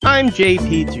I'm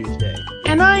JP Tuesday.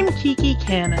 And I'm Kiki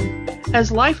Cannon.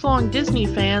 As lifelong Disney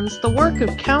fans, the work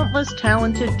of countless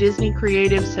talented Disney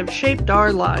creatives have shaped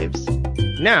our lives.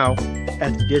 Now,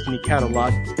 as the Disney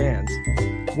catalog expands,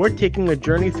 we're taking a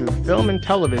journey through film and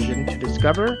television to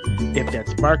discover if that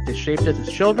spark that shaped us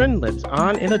as children lives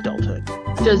on in adulthood.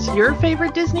 Does your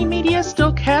favorite Disney media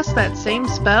still cast that same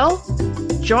spell?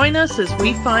 Join us as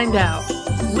we find out.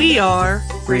 We are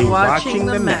Rewatching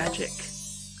the Magic.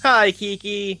 Hi,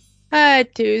 Kiki. Hi,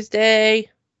 Tuesday.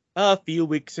 A few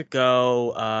weeks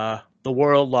ago, the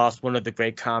world lost one of the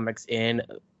great comics in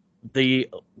the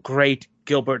great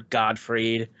Gilbert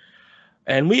Gottfried.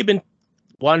 And we've been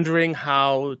wondering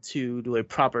how to do a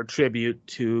proper tribute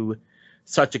to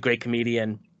such a great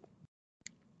comedian.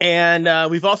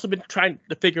 And we've also been trying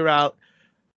to figure out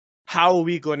how are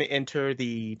we going to enter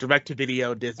the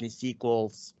direct-to-video Disney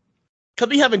sequels, because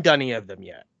we haven't done any of them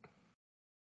yet.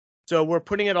 So we're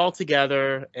putting it all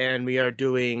together, and we are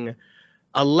doing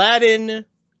Aladdin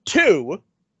 2,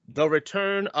 The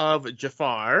Return of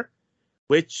Jafar,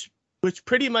 which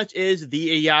pretty much is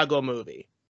the Iago movie.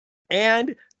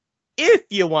 And if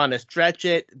you want to stretch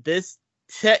it, this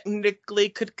technically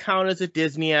could count as a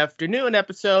Disney Afternoon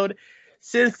episode,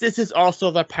 since this is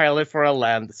also the pilot for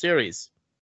Aladdin the series.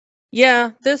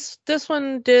 Yeah, this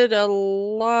one did a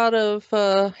lot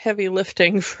of heavy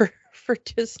lifting for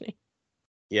Disney.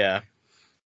 Yeah.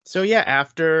 So yeah,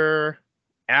 after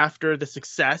the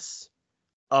success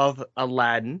of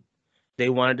Aladdin, they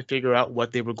wanted to figure out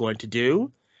what they were going to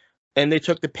do. And they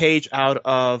took the page out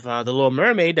of The Little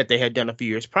Mermaid that they had done a few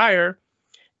years prior,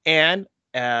 and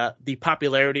the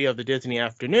popularity of the Disney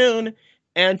Afternoon,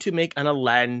 and to make an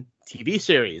Aladdin TV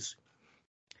series.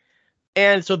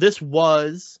 And so this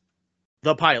was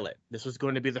the pilot. This was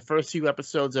going to be the first few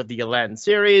episodes of the Aladdin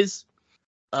series.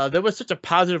 There was such a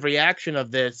positive reaction of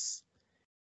this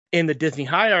in the Disney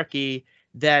hierarchy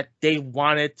that they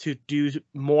wanted to do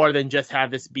more than just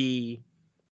have this be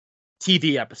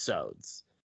TV episodes.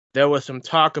 There was some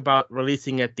talk about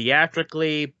releasing it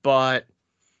theatrically, but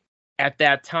at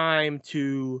that time,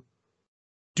 to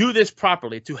do this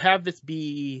properly, to have this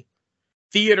be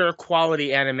theater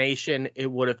quality animation,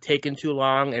 it would have taken too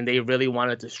long, and they really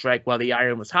wanted to strike while the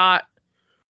iron was hot.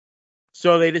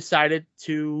 So they decided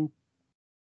to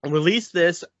release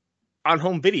this on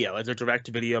home video as a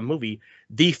direct-to-video movie,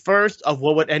 the first of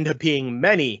what would end up being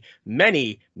many,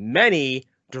 many, many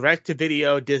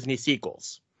direct-to-video Disney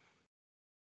sequels.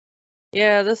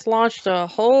 Yeah, this launched a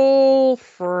whole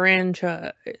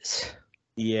franchise.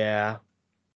 Yeah.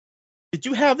 Did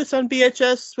you have this on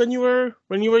VHS when you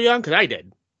were young? Because I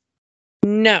did.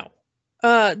 No.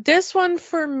 This one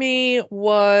for me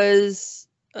was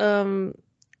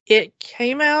it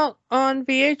came out on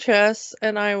VHS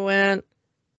and I went,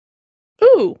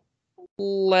 ooh,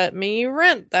 let me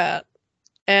rent that.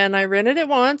 And I rented it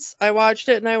once, I watched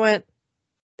it and I went,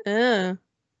 eh.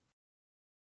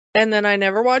 And then I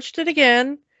never watched it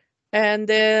again. And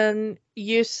then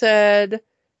you said,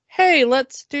 hey,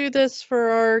 let's do this for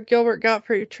our Gilbert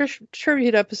Gottfried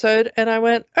tribute episode. And I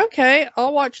went, okay,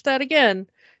 I'll watch that again.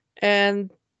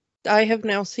 And I have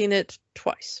now seen it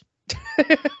twice.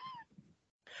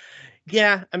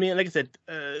 Yeah, I mean, like I said,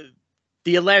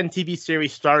 the Aladdin TV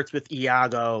series starts with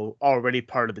Iago already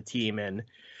part of the team. And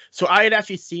so I had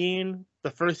actually seen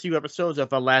the first few episodes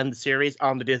of Aladdin the series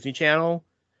on the Disney Channel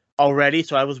already.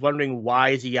 So I was wondering, why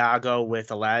is Iago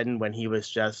with Aladdin when he was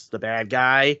just the bad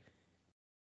guy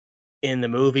in the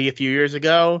movie a few years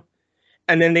ago?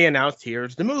 And then they announced,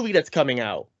 here's the movie that's coming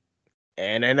out.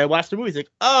 And then I watched the movie, it's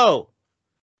like, oh,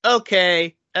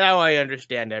 okay, now I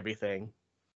understand everything.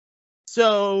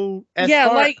 So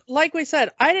like we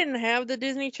said, I didn't have the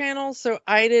Disney Channel, so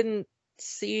I didn't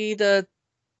see the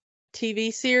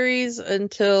TV series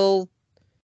until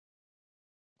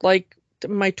like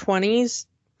my 20s,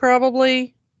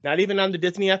 probably. Not even on the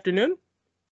Disney Afternoon?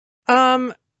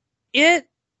 I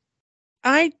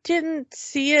didn't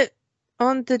see it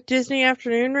on the Disney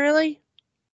Afternoon, really.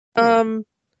 I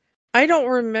don't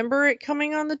remember it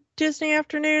coming on the Disney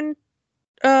Afternoon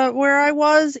where I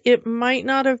was. It might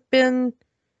not have been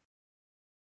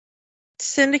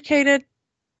syndicated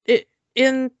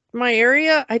in my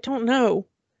area. I don't know.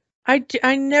 I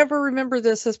never remember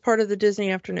this as part of the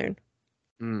Disney Afternoon.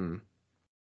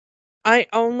 I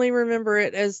only remember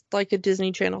it as like a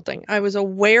Disney Channel thing. I was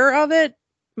aware of it.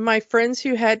 My friends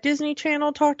who had Disney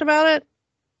Channel talked about it.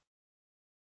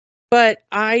 But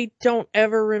I don't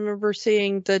ever remember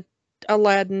seeing the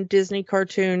Aladdin Disney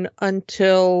cartoon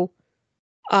until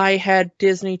I had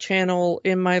Disney Channel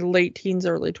in my late teens,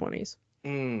 early 20s.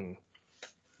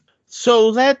 So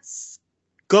let's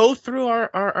go through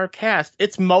our cast.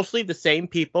 It's mostly the same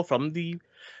people from the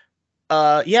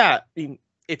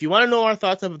if you want to know our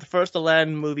thoughts of the first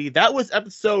Aladdin movie, that was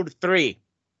episode 3.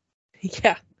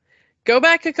 Yeah. Go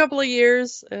back a couple of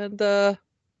years and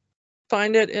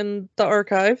find it in the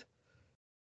archive.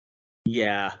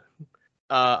 Yeah.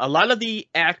 A lot of the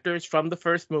actors from the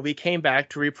first movie came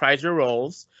back to reprise their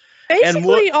roles.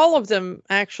 Basically, all of them,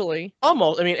 actually.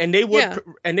 Almost. I mean, and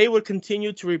they would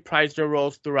continue to reprise their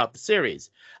roles throughout the series.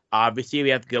 Obviously, we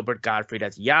have Gilbert Gottfried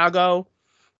as Iago,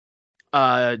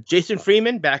 Jason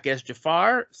Freeman back as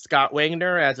Jafar, Scott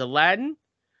Wagner as Aladdin,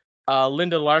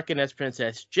 Linda Larkin as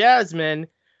Princess Jasmine,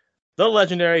 the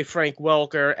legendary Frank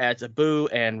Welker as Abu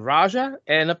and Raja,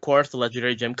 and of course the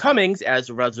legendary Jim Cummings as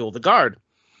Razul the Guard.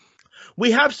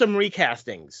 We have some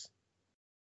recastings.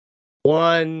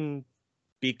 One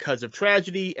because of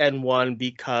tragedy and one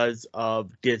because of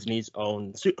Disney's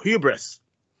own hubris.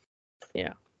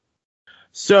 Yeah.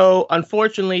 So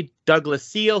unfortunately, Douglas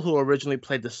Seal, who originally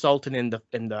played the Sultan in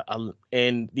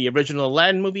the original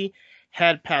Aladdin movie,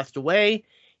 had passed away.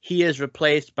 He is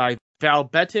replaced by Val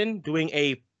Betton, doing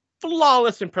a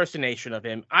flawless impersonation of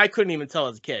him. I couldn't even tell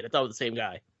as a kid. I thought it was the same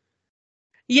guy.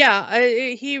 Yeah,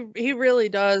 he really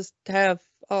does have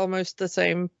almost the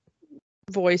same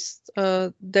voice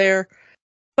there.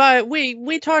 But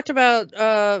we talked about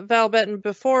Val Betton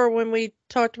before when we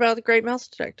talked about The Great Mouse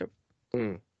Detective.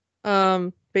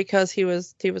 Because he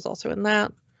was also in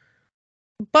that.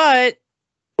 But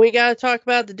we got to talk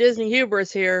about the Disney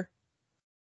hubris here.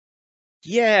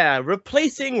 Yeah,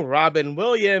 replacing Robin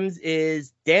Williams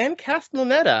is Dan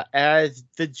Castellaneta as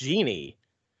the genie,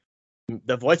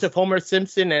 the voice of Homer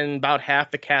Simpson and about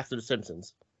half the cast of The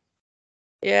Simpsons.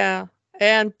 Yeah,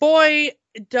 and boy,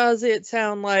 does it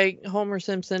sound like Homer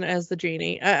Simpson as the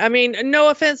genie. I mean, no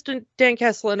offense to Dan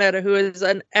Castellaneta, who is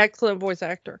an excellent voice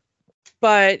actor,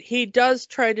 but he does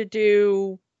try to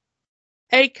do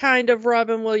a kind of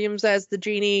Robin Williams as the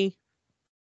genie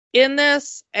in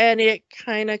this, and it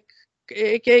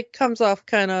comes off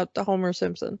kind of the Homer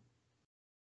Simpson.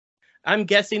 I'm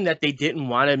guessing that they didn't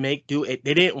want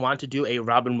to do a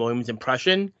Robin Williams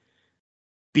impression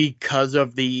because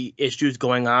of the issues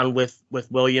going on with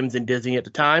Williams and Disney at the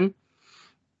time.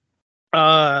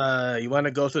 You want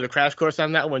to go through the crash course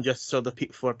on that one, just so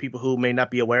for people who may not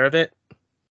be aware of it?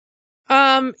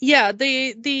 Yeah,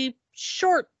 the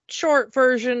short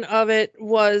version of it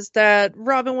was that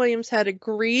Robin Williams had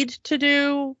agreed to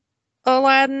do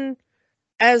Aladdin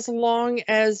as long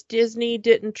as Disney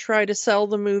didn't try to sell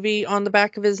the movie on the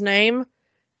back of his name.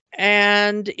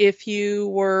 And if you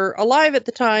were alive at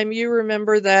the time, you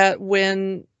remember that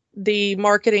when the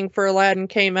marketing for Aladdin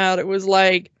came out, it was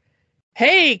like,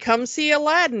 hey, come see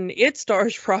Aladdin. It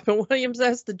stars Robin Williams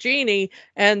as the genie.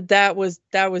 And that was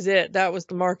it. That was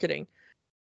the marketing,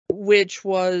 which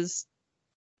was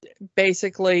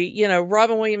basically,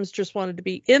 Robin Williams just wanted to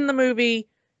be in the movie.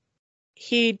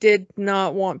 He did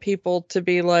not want people to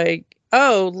be like,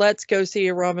 oh, let's go see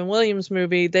a Robin Williams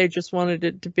movie. They just wanted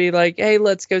it to be like, hey,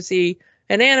 let's go see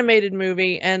an animated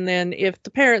movie. And then if the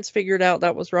parents figured out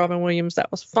that was Robin Williams, that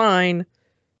was fine.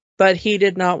 But he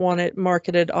did not want it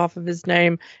marketed off of his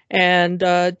name. And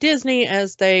Disney,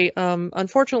 as they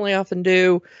unfortunately often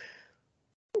do,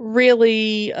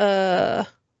 really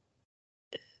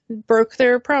broke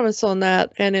their promise on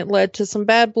that. And it led to some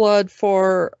bad blood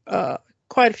for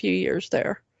quite a few years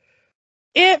there.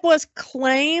 It was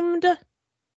claimed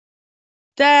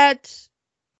that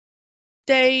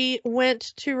they went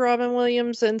to Robin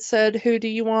Williams and said, who do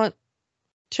you want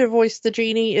to voice the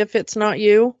genie if it's not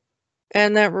you?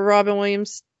 And that Robin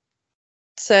Williams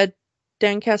said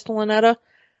Dan Castellaneta.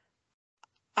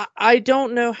 I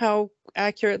don't know how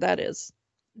accurate that is.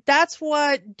 That's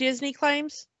what Disney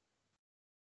claims.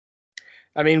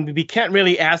 I mean, we can't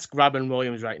really ask Robin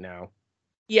Williams right now.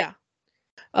 Yeah.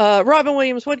 Robin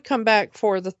Williams would come back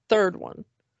for the third one.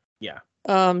 Yeah.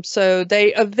 So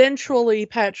they eventually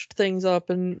patched things up,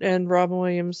 and Robin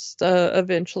Williams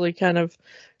eventually kind of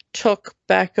took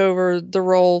back over the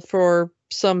role for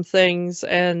some things,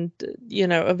 and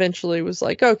eventually was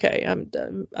like, okay,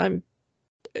 I'm.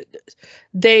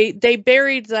 They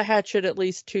buried the hatchet at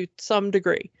least to some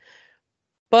degree,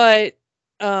 but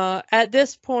at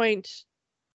this point,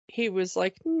 he was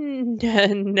like, no,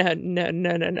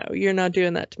 you're not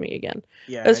doing that to me again.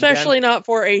 Yeah, especially not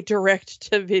for a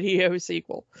direct-to-video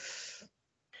sequel.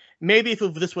 Maybe if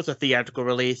this was a theatrical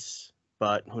release,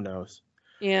 but who knows?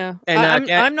 Yeah,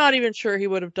 and I'm not even sure he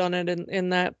would have done it in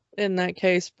that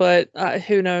case, but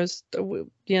who knows?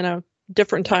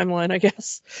 Different timeline, I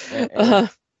guess.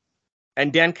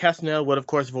 And Dan Castellaneta would, of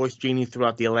course, voice Genie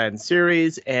throughout the Aladdin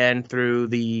series and through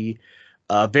the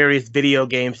various video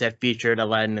games that featured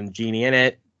Aladdin and the Genie in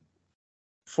it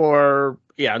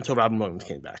until Robin Williams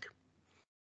came back.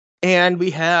 And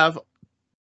we have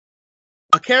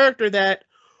a character that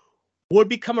would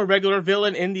become a regular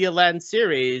villain in the Aladdin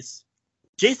series,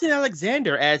 Jason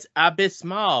Alexander as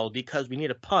Abismal, because we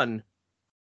need a pun.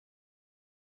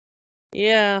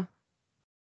 Yeah.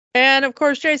 And of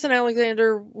course, Jason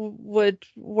Alexander would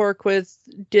work with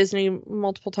Disney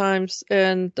multiple times,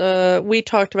 and we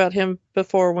talked about him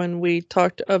before when we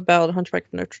talked about Hunchback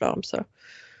of Notre Dame. So,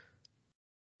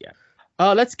 yeah,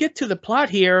 let's get to the plot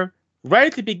here. Right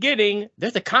at the beginning,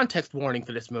 there's a context warning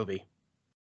for this movie.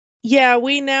 Yeah,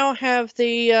 we now have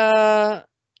the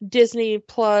Disney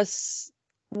Plus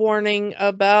warning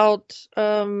about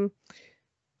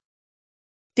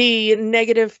the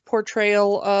negative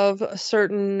portrayal of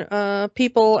certain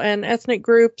people and ethnic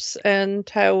groups, and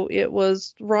how it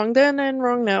was wrong then and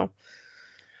wrong now.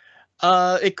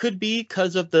 It could be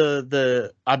because of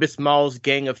the Abismal's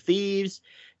gang of thieves.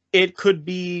 It could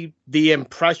be the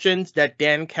impressions that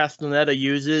Dan Castellaneta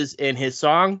uses in his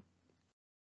song.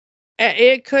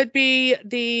 It could be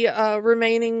the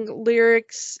remaining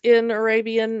lyrics in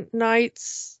Arabian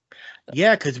Nights.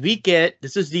 Yeah, because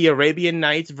this is the Arabian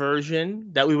Nights version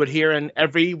that we would hear in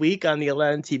every week on the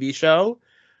Aladdin TV show,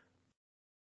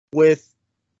 with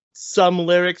some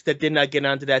lyrics that did not get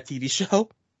onto that TV show.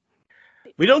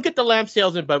 We don't get the lamp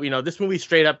salesman, but this movie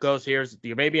straight up goes, here's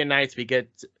the Arabian Nights. We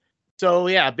get, so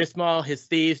yeah, Abismal, his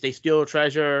thieves, they steal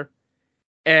treasure,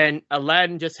 and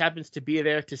Aladdin just happens to be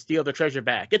there to steal the treasure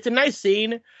back. It's a nice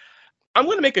scene. I'm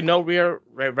going to make a note here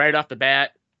right off the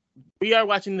bat. We are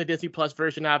watching the Disney Plus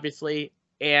version, obviously,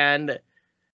 and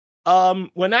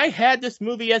when I had this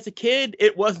movie as a kid,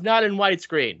 it was not in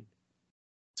widescreen.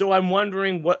 So I'm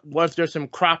wondering, was there some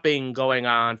cropping going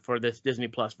on for this Disney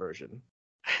Plus version?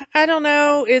 I don't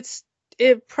know.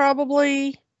 It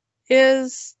probably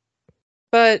is,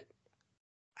 but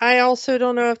I also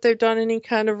don't know if they've done any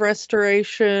kind of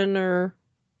restoration or.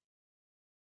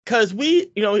 Because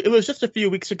it was just a few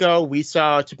weeks ago, we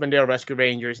saw Chip 'n Dale Rescue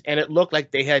Rangers, and it looked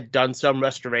like they had done some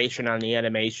restoration on the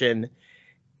animation.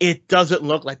 It doesn't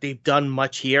look like they've done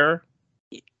much here.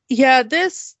 Yeah,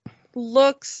 this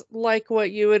looks like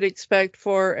what you would expect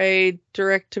for a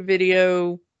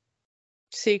direct-to-video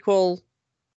sequel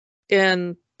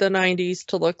in the 90s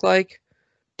to look like.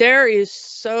 There is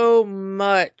so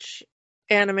much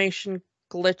animation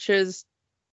glitches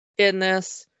in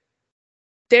this.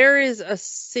 There is a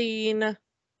scene,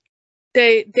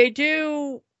 they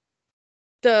do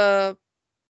the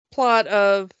plot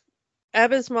of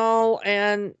Abismal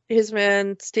and his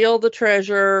men steal the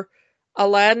treasure,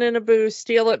 Aladdin and Abu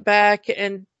steal it back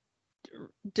and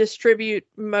distribute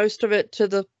most of it to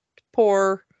the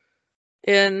poor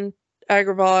in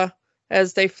Agrabah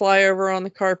as they fly over on the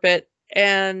carpet,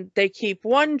 and they keep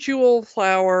one jewel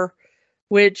flower,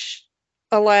 which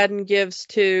Aladdin gives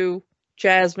to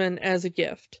Jasmine as a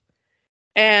gift.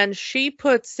 And she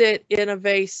puts it in a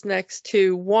vase next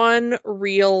to one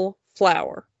real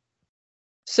flower.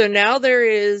 So now there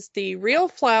is the real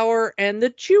flower and the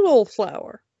jewel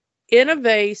flower in a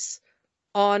vase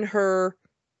on her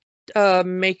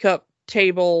makeup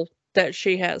table that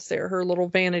she has there, her little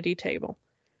vanity table.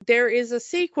 There is a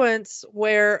sequence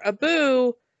where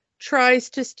Abu tries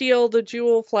to steal the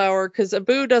jewel flower because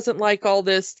Abu doesn't like all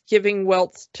this giving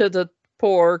wealth to the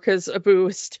poor because Abu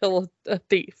is still a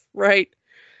thief, right?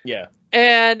 Yeah.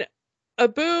 And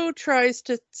Abu tries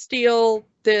to steal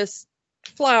this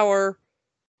flower,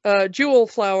 jewel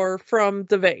flower, from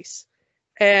the vase.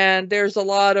 And there's a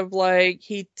lot of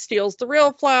he steals the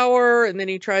real flower and then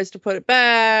he tries to put it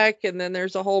back. And then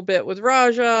there's a whole bit with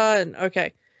Raja. And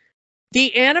okay.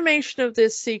 The animation of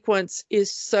this sequence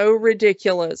is so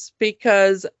ridiculous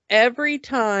because every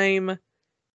time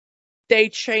they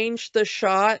change the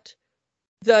shot,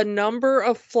 the number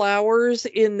of flowers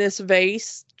in this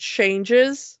vase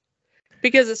changes,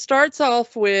 because it starts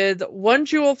off with one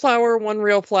jewel flower, one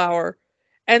real flower,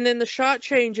 and then the shot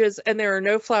changes and there are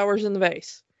no flowers in the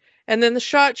vase. And then the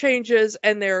shot changes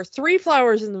and there are 3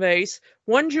 flowers in the vase,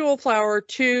 one jewel flower,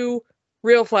 2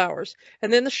 real flowers.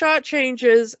 And then the shot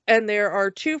changes and there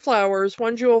are 2 flowers,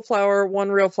 one jewel flower,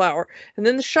 one real flower. And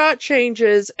then the shot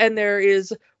changes and there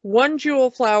is one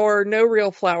jewel flower, no real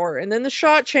flower. And then the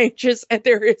shot changes and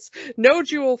there is no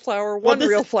jewel flower, one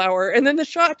real flower. And then the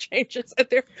shot changes and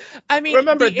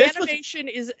remember, the animation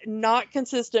is not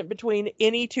consistent between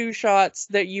any 2 shots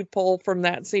that you pull from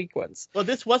that sequence. Well,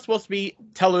 this was supposed to be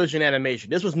television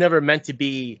animation. This was never meant to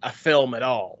be a film at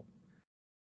all.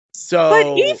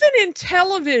 But even in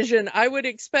television, I would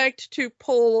expect to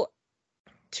pull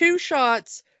 2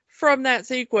 shots from that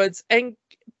sequence and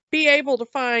be able to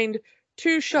find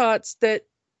two shots that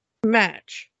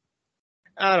match.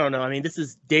 I don't know. I mean, this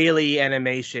is daily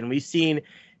animation. We've seen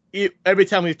every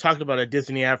time we've talked about a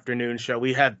Disney afternoon show,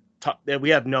 we have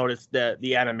noticed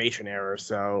the animation error.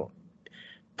 So,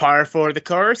 par for the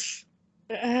course.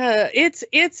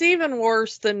 It's even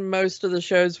worse than most of the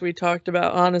shows we talked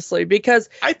about, honestly, because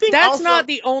I think that's also, not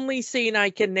the only scene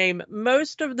I can name.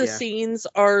 Most of the Yeah. scenes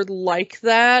are like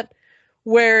that,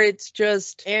 where it's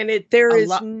just and there is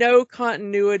no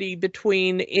continuity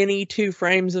between any two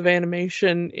frames of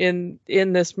animation in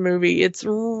this movie. It's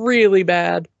really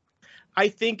bad. I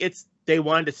think they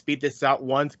wanted to speed this out,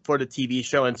 one, for the TV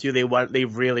show, and two, they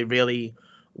really, really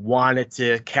wanted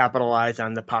to capitalize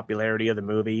on the popularity of the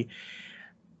movie.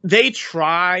 They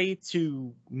try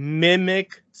to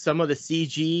mimic some of the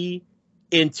CG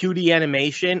in 2D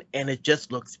animation, and it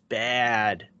just looks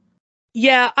bad.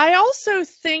 Yeah, I also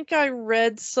think I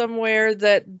read somewhere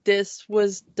that this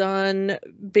was done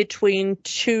between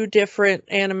two different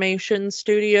animation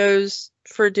studios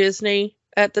for Disney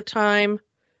at the time,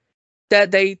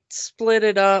 that they split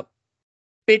it up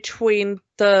between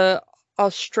the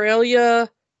Australia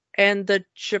and the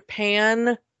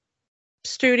Japan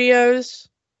studios.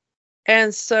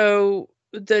 And so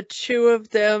the two of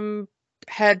them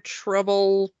had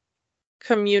trouble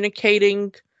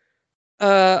communicating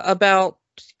about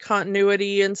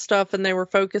continuity and stuff, and they were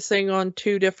focusing on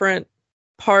two different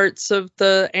parts of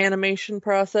the animation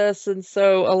process, and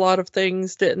so a lot of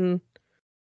things didn't.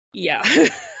 Yeah.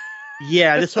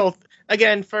 Yeah, this whole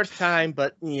again, first time,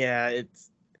 but yeah,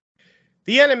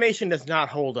 the animation does not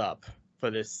hold up for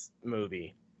this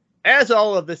movie. As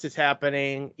all of this is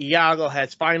happening, Iago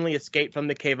has finally escaped from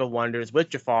the Cave of Wonders with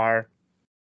Jafar.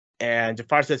 And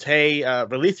Jafar says, hey,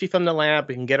 release me from the lamp.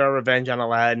 We can get our revenge on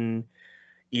Aladdin.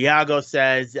 Iago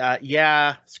says,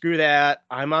 yeah, screw that.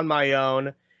 I'm on my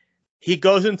own. He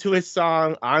goes into his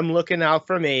song, I'm looking out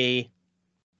for me.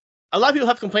 A lot of people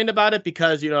have complained about it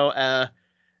because,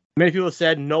 many people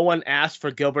said no one asked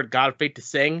for Gilbert Gottfried to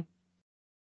sing.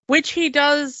 Which he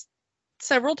does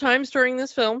several times during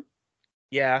this film.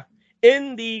 Yeah,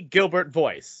 in the Gilbert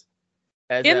voice.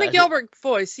 Gilbert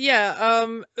voice, yeah.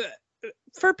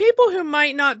 For people who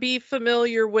might not be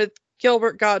familiar with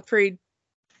Gilbert Gottfried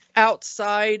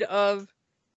outside of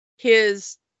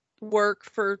his work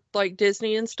for like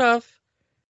Disney and stuff,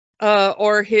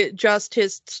 or just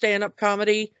his stand-up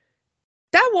comedy,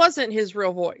 that wasn't his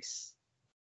real voice.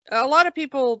 A lot of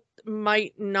people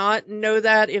might not know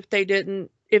that if they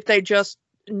just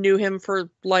knew him for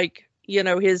like,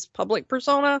 his public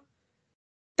persona.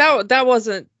 That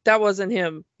wasn't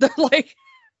him. Like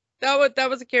that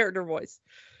was a character voice.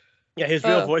 Yeah, his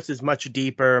real voice is much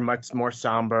deeper, much more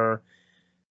somber.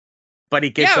 But he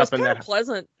gets up in that.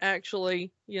 Pleasant,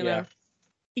 actually. Yeah.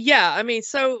 I mean,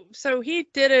 so he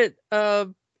did it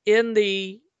in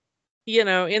the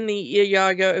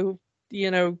Iago,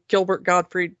 Gilbert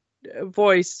Gottfried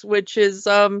voice, which is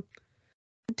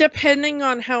depending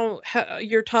on how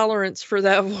your tolerance for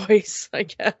that voice, I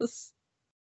guess.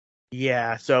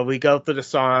 Yeah, so we go through the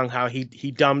song how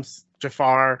he dumps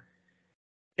Jafar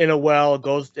in a well,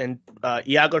 goes and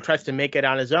Iago tries to make it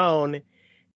on his own,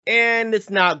 and it's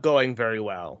not going very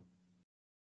well.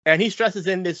 And he stresses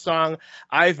in this song,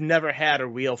 I've never had a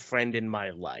real friend in my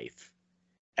life.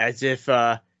 As if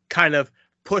kind of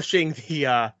pushing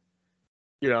the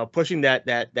pushing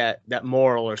that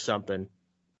moral or something.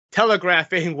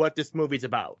 Telegraphing what this movie's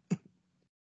about.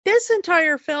 This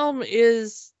entire film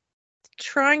is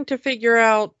trying to figure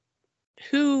out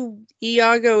who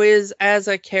Iago is as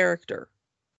a character.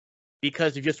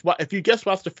 Because if you just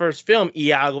watch the first film,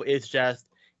 Iago is just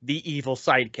the evil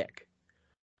sidekick.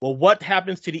 Well, what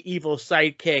happens to the evil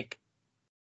sidekick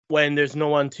when there's no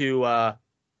one to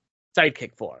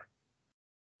sidekick for?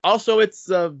 Also, it's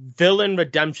a villain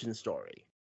redemption story.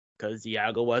 Because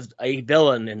Iago was a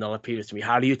villain in the previous movie.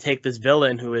 How do you take this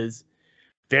villain who is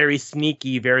very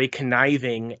sneaky, very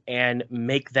conniving, and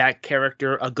make that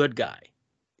character a good guy?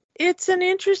 It's an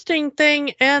interesting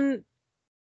thing, and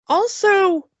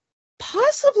also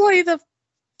possibly the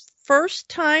first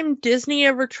time Disney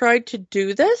ever tried to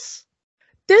do this.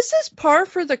 This is par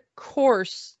for the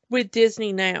course with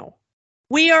Disney now.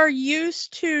 We are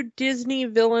used to Disney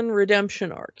villain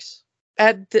redemption arcs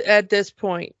at this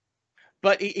point.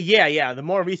 But yeah, the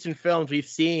more recent films we've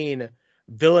seen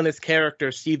villainous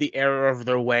characters see the error of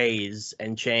their ways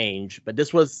and change. But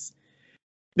this was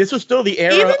still the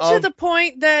era even to the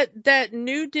point that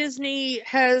New Disney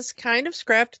has kind of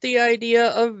scrapped the idea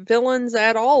of villains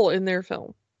at all in their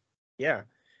film. Yeah.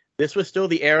 This was still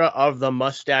the era of the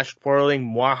mustache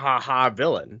twirling mwahaha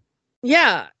villain.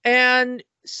 Yeah, and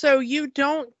so you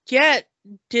don't get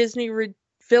Disney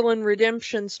villain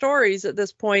redemption stories at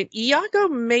this point, Iago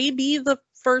may be the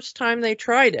first time they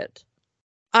tried it.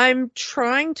 I'm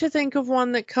trying to think of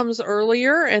one that comes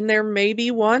earlier, and there may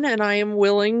be one, and I am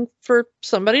willing for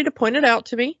somebody to point it out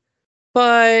to me.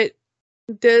 But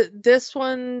this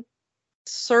one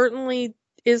certainly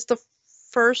is the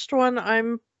first one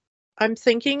I'm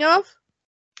thinking of.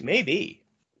 Maybe.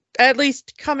 At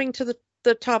least coming to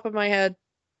the top of my head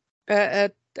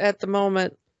at the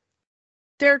moment.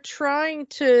 They're trying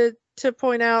to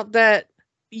point out that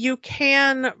you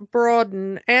can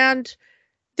broaden, and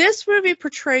this movie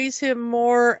portrays him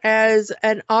more as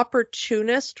an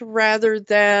opportunist rather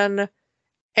than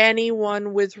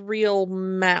anyone with real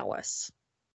malice.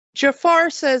 Jafar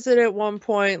says it at one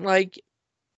point, like,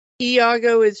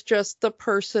 Iago is just the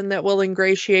person that will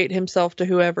ingratiate himself to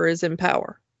whoever is in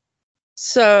power.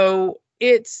 So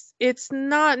it's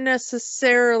not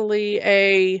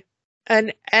necessarily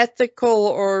an ethical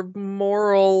or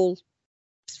moral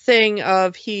thing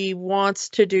of he wants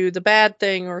to do the bad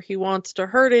thing or he wants to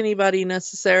hurt anybody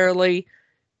necessarily.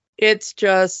 It's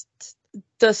just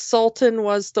the Sultan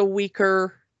was the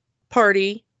weaker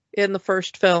party in the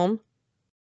first film.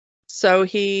 So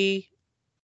he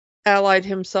allied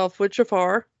himself with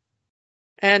Jafar.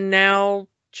 And now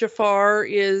Jafar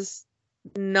is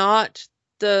not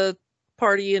the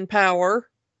party in power.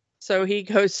 So he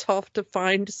goes off to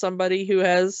find somebody who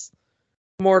has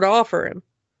more to offer him.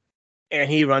 And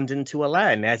he runs into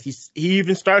Aladdin as he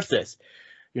even starts this.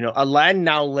 You know, Aladdin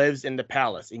now lives in the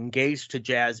palace, engaged to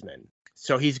Jasmine.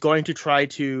 So he's going to try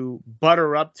to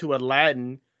butter up to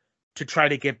Aladdin to try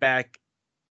to get back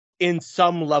in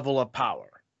some level of power.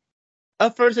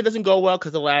 At first, it doesn't go well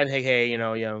because Aladdin, hey,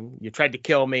 you tried to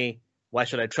kill me. Why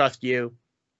should I trust you?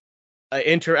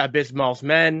 Enter Abismal's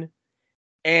men.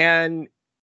 And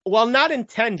while not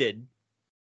intended,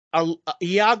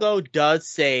 Iago does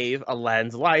save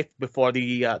Aladdin's life before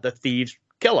the thieves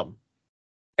kill him.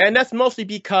 And that's mostly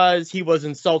because he was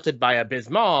insulted by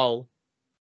Abismal.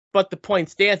 But the point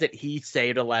stands that he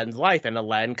saved Aladdin's life, and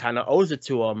Aladdin kind of owes it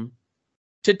to him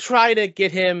to try to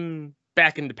get him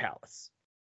back in the palace.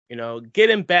 You know, get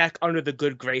him back under the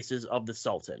good graces of the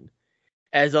Sultan.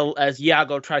 As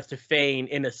Iago tries to feign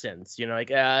innocence, you know,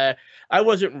 like, I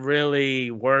wasn't really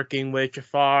working with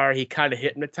Jafar. He kind of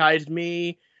hypnotized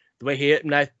me the way he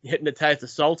hypnotized the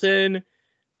Sultan.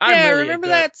 Remember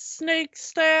that snake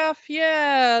staff?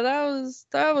 Yeah,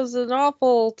 that was an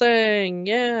awful thing.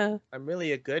 Yeah. I'm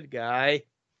really a good guy.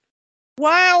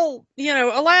 While,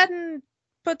 Aladdin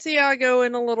puts Iago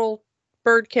in a little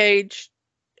bird cage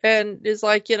and is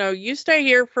like, you stay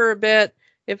here for a bit.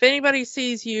 If anybody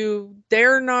sees you,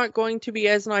 they're not going to be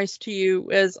as nice to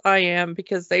you as I am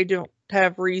because they don't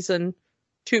have reason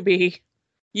to be.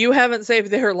 You haven't saved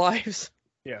their lives.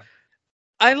 Yeah.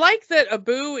 I like that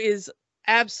Abu is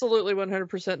absolutely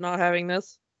 100% not having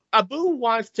this. Abu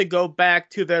wants to go back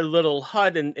to their little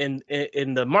hut in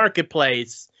the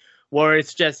marketplace where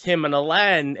it's just him and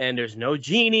Aladdin, and there's no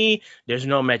genie, there's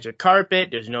no magic carpet,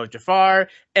 there's no Jafar,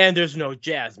 and there's no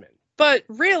Jasmine. But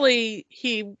really,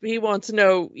 he wants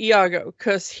no Iago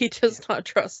because he does not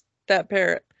trust that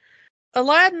parrot.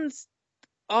 Aladdin's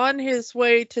on his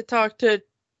way to talk to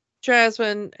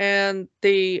Jasmine and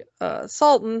the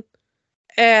Sultan,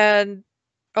 and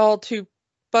all to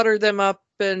butter them up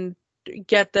and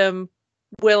get them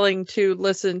willing to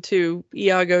listen to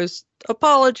Iago's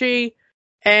apology.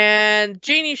 And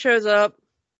Genie shows up.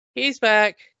 He's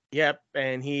back. Yep,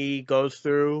 and he goes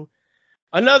through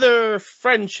another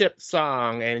friendship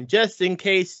song, and just in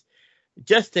case,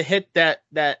 just to hit that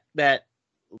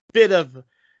bit of,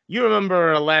 you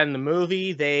remember Aladdin the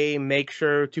movie, they make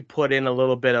sure to put in a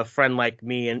little bit of "Friend Like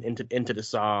Me" into the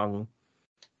song.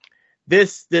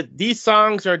 These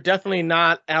songs are definitely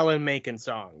not Alan Menken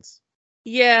songs.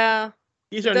 Yeah,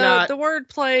 these are not. The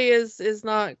wordplay is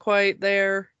not quite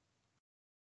there.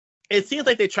 It seems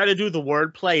like they try to do the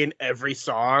wordplay in every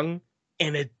song,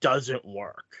 and it doesn't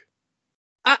work.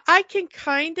 I can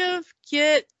kind of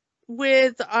get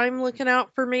with "I'm Looking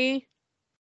Out for Me."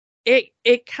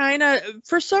 It kind of,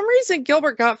 for some reason,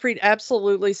 Gilbert Gottfried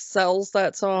absolutely sells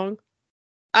that song.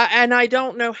 And I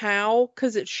don't know how,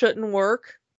 because it shouldn't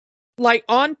work. Like,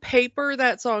 on paper,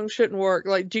 that song shouldn't work.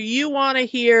 Like, do you want to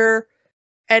hear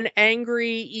an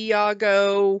angry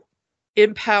Iago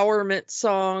empowerment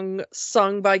song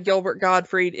sung by Gilbert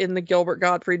Gottfried in the Gilbert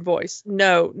Gottfried voice?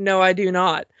 No, I do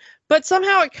not. But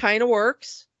somehow it kind of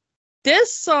works.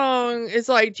 This song is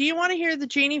like, do you want to hear the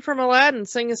Genie from Aladdin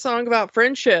sing a song about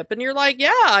friendship? And you're like,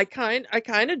 yeah, I kind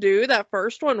of do. That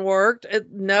first one worked.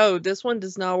 No, this one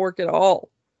does not work at all.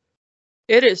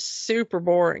 It is super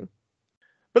boring.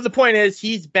 But the point is,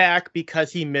 he's back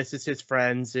because he misses his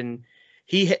friends, and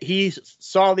he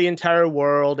saw the entire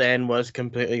world and was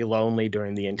completely lonely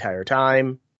during the entire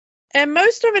time. And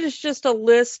most of it is just a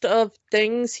list of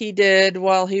things he did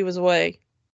while he was away,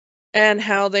 and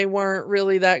how they weren't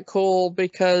really that cool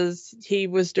because he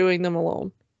was doing them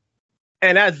alone.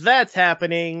 And as that's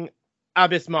happening,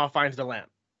 Abismal finds the lamp.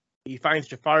 He finds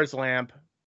Jafar's lamp,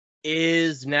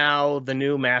 is now the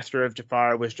new master of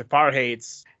Jafar, which Jafar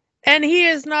hates. And he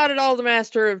is not at all the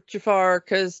master of Jafar,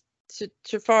 because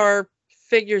Jafar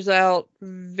figures out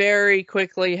very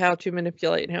quickly how to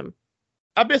manipulate him.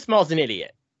 Abismal's an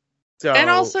idiot. So, and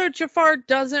also, Jafar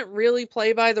doesn't really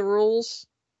play by the rules.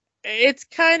 It's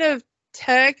kind of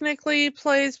technically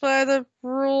plays by the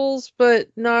rules, but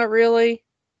not really.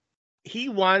 He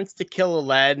wants to kill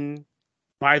Aladdin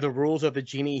by the rules of the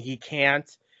genie. He can't.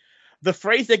 The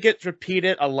phrase that gets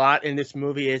repeated a lot in this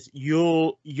movie is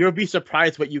you'll be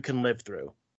surprised what you can live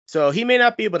through. So he may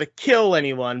not be able to kill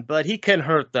anyone, but he can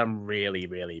hurt them really,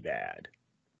 really bad.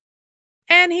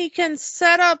 And he can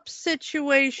set up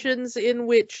situations in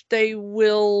which they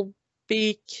will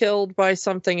be killed by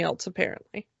something else,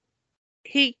 apparently.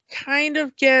 He kind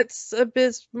of gets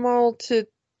Abismal to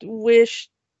wish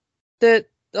that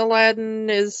Aladdin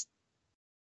is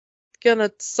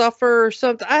gonna suffer or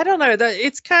something. I don't know. That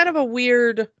it's kind of a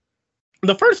weird.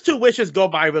 The first two wishes go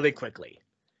by really quickly.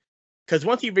 Because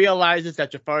once he realizes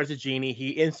that Jafar is a genie,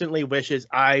 he instantly wishes,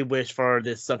 I wish for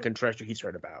this sunken treasure he's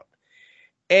heard about.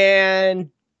 And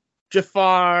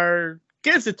Jafar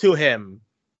gives it to him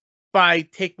by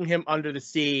taking him under the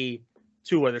sea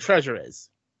to where the treasure is.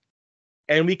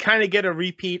 And we kind of get a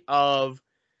repeat of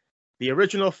the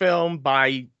original film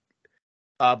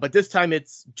but this time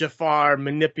it's Jafar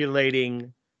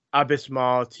manipulating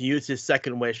Abismal to use his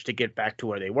second wish to get back to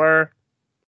where they were.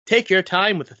 Take your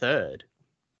time with the third.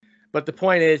 But the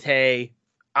point is, hey,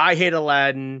 I hate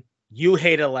Aladdin, you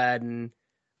hate Aladdin,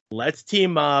 let's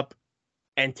team up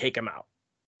and take him out.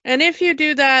 And if you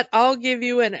do that, I'll give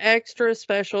you an extra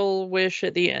special wish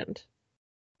at the end.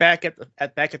 Back at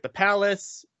the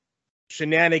palace,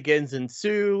 shenanigans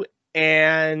ensue,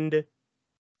 and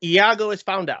Iago is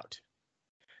found out.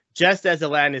 Just as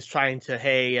Aladdin is trying to,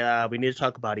 hey, we need to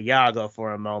talk about Iago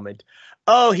for a moment.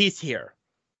 Oh, he's here.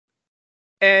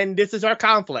 And this is our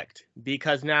conflict,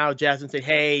 because now Jasmine said,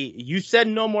 hey, you said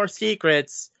no more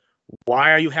secrets.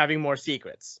 Why are you having more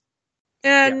secrets?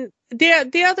 And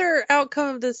the other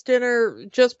outcome of this dinner,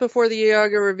 just before the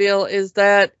Iago reveal, is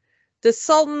that the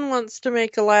Sultan wants to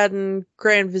make Aladdin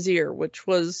Grand Vizier, which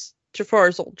was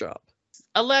Jafar's old job.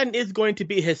 Aladdin is going to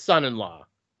be his son-in-law,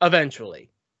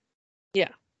 eventually. Yeah.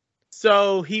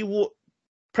 So he will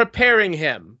preparing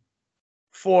him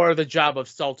for the job of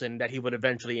Sultan that he would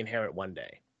eventually inherit one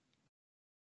day.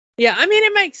 Yeah, I mean,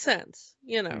 it makes sense.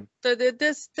 You know,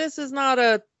 this is not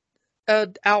a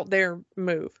out there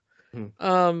move.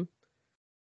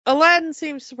 Aladdin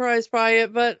seems surprised by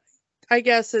it, but I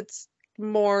guess it's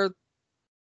more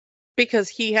because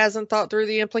he hasn't thought through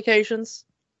the implications.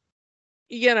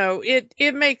 You know,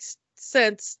 it makes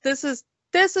sense. This is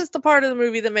the part of the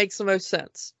movie that makes the most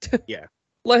sense. Yeah.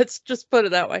 Let's just put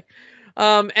it that way.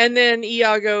 And then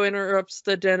Iago interrupts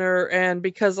the dinner, and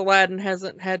because Aladdin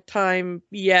hasn't had time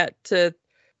yet to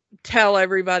tell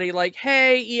everybody, like,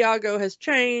 hey, Iago has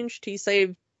changed, he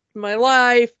saved my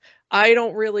life. I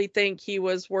don't really think he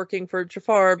was working for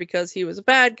Jafar because he was a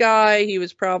bad guy. He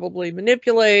was probably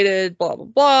manipulated, blah, blah,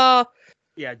 blah.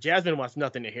 Yeah, Jasmine wants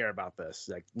nothing to hear about this.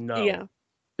 Like, no. Yeah.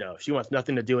 No, she wants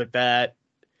nothing to do with that.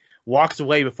 Walks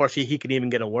away before he can even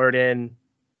get a word in.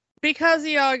 Because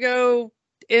Iago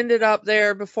ended up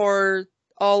there before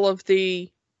all of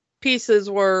the pieces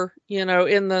were, you know,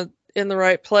 in the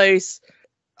right place,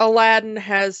 Aladdin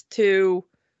has to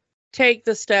take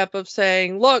the step of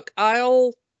saying, look,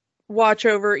 I'll watch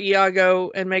over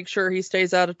Iago and make sure he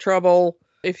stays out of trouble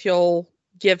if you'll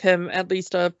give him at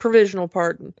least a provisional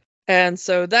pardon. And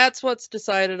so that's what's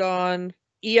decided on.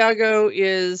 Iago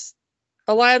is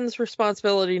Aladdin's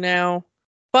responsibility now,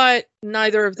 but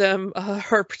neither of them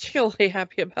are particularly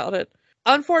happy about it.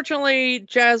 Unfortunately,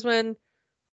 Jasmine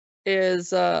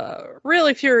is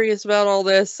really furious about all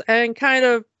this and kind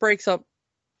of breaks up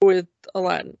with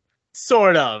Aladdin.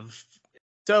 Sort of.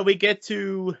 So we get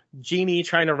to Genie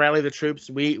trying to rally the troops.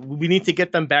 We need to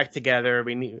get them back together.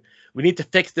 We need to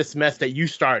fix this mess that you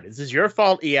started. This is your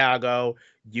fault, Iago.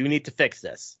 You need to fix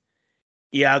this.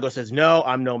 Iago says, no,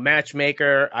 I'm no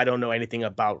matchmaker. I don't know anything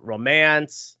about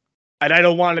romance. And I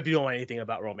don't want to know anything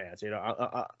about romance. You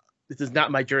know, this is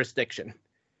not my jurisdiction.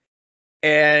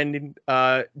 And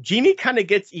Genie kind of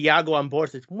gets Iago on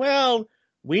board. Says, well,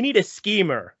 we need a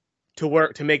schemer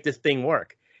to make this thing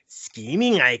work.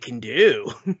 scheming I can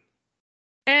do.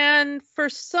 And for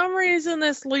some reason,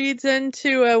 this leads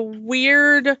into a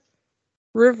weird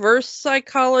reverse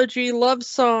psychology love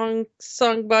song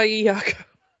sung by Iago.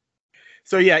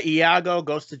 So yeah, Iago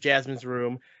goes to Jasmine's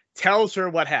room, tells her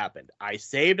what happened. I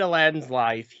saved Aladdin's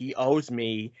life. He owes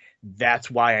me.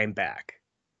 That's why I'm back.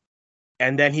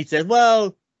 And then he says,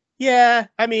 well, yeah,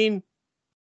 I mean,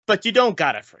 but you don't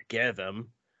gotta forgive him.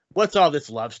 What's all this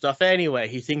love stuff anyway?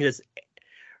 He sings this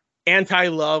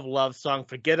anti-love love song.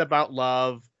 Forget about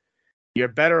love. You're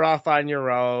better off on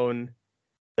your own.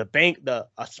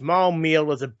 A small meal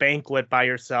was a banquet by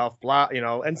yourself, blah,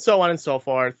 and so on and so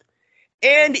forth.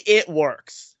 And it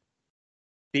works.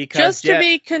 Because just to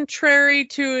be contrary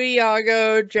to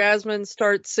Iago, Jasmine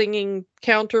starts singing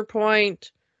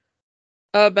counterpoint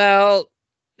about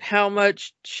how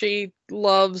much she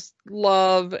loves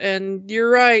love. And you're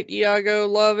right, Iago,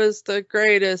 love is the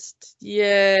greatest.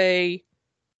 Yay.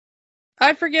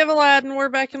 I forgive Aladdin. We're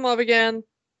back in love again.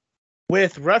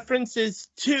 With references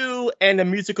to and a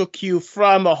musical cue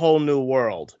from A Whole New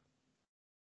World.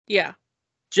 Yeah.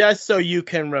 Just so you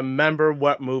can remember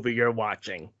what movie you're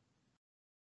watching.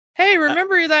 Hey,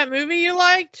 remember that movie you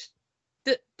liked?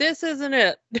 This isn't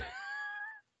it.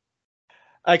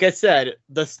 Like I said,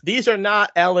 these are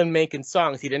not Alan Menken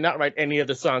songs. He did not write any of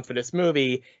the songs for this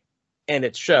movie, and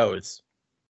it shows.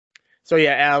 So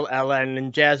yeah, Alan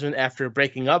and Jasmine, after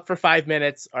breaking up for 5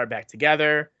 minutes, are back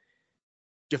together.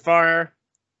 Jafar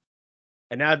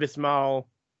and Abismal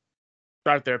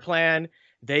start their plan.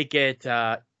 They get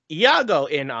Iago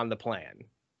in on the plan.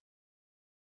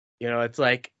 It's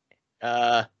like,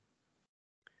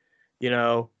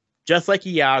 just like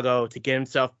Iago, to get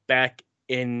himself back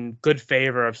in good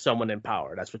favor of someone in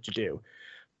power. That's what you do.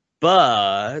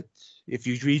 But if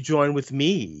you rejoin with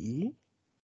me,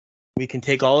 we can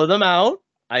take all of them out.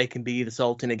 I can be the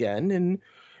Sultan again, and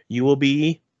you will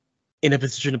be in a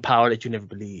position of power that you never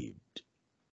believed.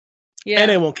 Yeah.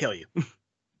 And I won't kill you.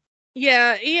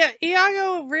 Yeah,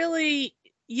 Iago really,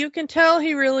 you can tell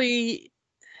he really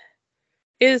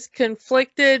is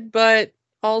conflicted, but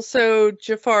also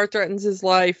Jafar threatens his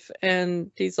life, and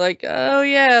he's like, oh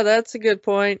yeah, that's a good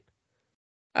point.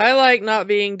 I like not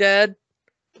being dead.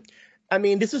 I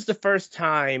mean, this is the first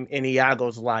time in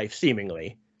Iago's life,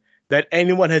 seemingly, that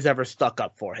anyone has ever stuck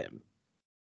up for him.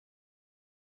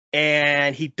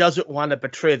 And he doesn't want to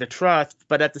betray the trust,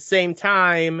 but at the same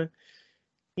time,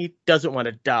 he doesn't want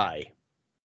to die.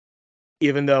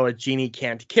 Even though a genie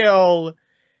can't kill,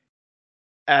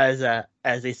 as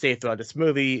they say throughout this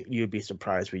movie, you'd be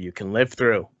surprised what you can live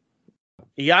through.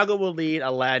 Iago will lead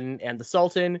Aladdin and the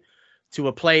Sultan to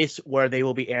a place where they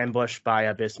will be ambushed by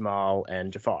Abismal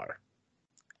and Jafar.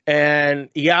 And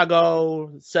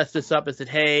Iago sets this up and said,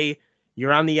 hey,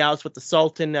 you're on the outs with the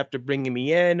Sultan after bringing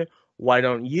me in. Why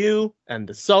don't you and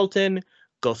the Sultan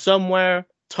go somewhere,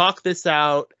 talk this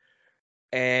out,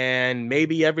 and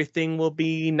maybe everything will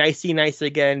be nicey nice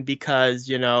again because,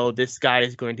 this guy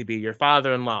is going to be your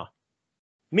father-in-law.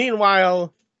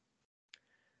 Meanwhile,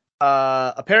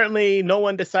 apparently no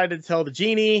one decided to tell the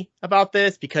genie about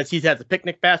this because he has a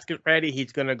picnic basket ready.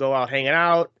 He's going to go out hanging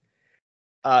out.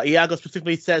 Iago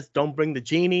specifically says don't bring the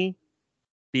genie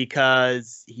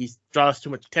because he draws too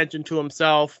much attention to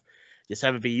himself. Just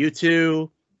have it be you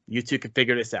two. You two can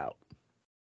figure this out.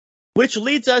 Which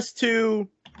leads us to,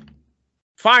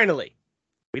 finally,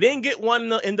 we didn't get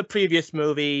one in the previous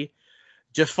movie.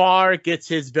 Jafar gets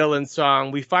his villain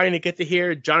song. We finally get to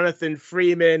hear Jonathan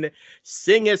Freeman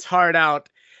sing his heart out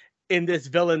in this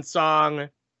villain song,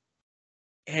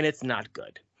 and it's not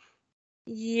good.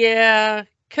 Yeah,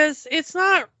 because it's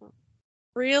not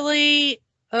really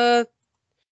a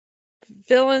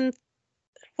villain.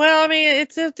 Well, I mean,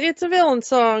 it's a villain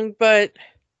song, but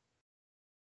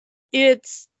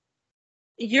it's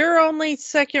You're Only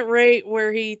Second Rate,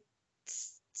 where he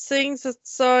sings a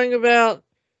song about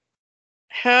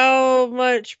how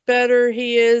much better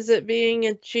he is at being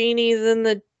a genie than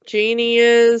the genie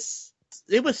is.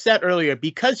 It was said earlier,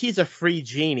 because he's a free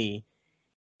genie,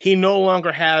 he no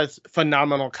longer has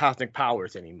phenomenal cosmic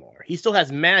powers anymore. He still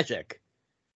has magic,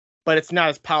 but it's not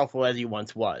as powerful as he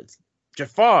once was.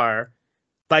 Jafar,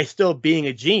 by still being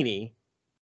a genie,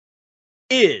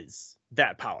 is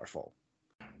that powerful.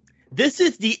 This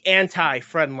is the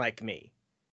anti-Friend Like Me.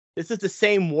 This is the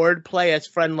same wordplay as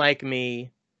Friend Like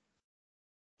Me,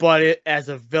 but as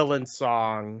a villain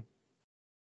song.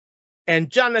 And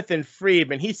Jonathan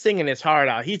Freeman, he's singing his heart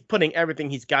out. He's putting everything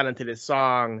he's got into this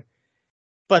song.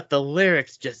 But the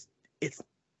lyrics this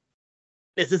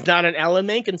is not an Alan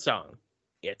Menken song.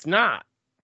 It's not.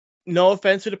 No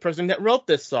offense to the person that wrote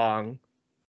this song,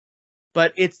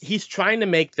 But he's trying to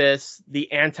make this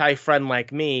the anti-friend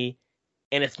like me,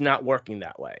 and it's not working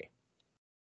that way.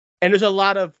 And there's a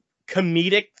lot of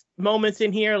comedic moments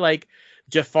in here, like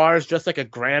Jafar's just like a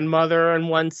grandmother in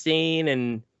one scene,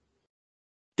 and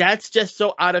that's just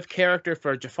so out of character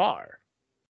for Jafar.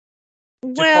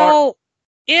 Well,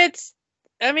 it's,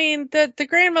 I mean, the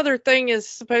grandmother thing is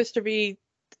supposed to be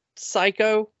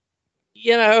Psycho.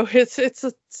 You know, it's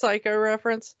a Psycho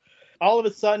reference. All of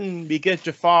a sudden, we get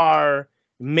Jafar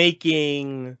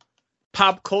making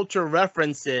pop culture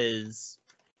references,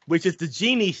 which is the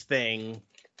genie's thing.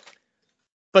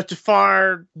 But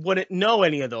Jafar wouldn't know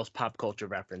any of those pop culture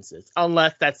references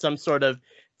unless that's some sort of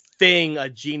thing a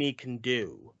genie can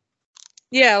do.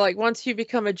 Yeah, like once you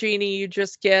become a genie, you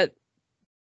just get,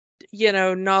 you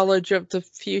know, knowledge of the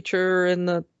future and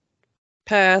the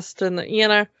past and the, you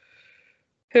know,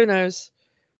 who knows.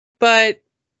 But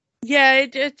yeah,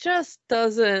 it just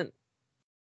doesn't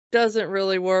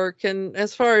really work. And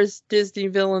as far as Disney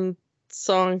villain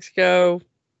songs go,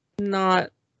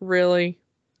 not really.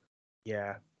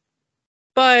 Yeah.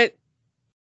 But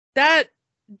that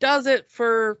does it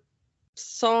for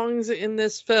songs in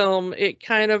this film. It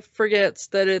kind of forgets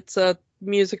that it's a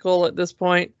musical at this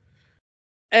point.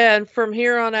 And from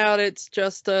here on out, it's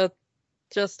just a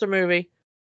movie.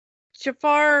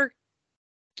 Jafar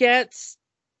gets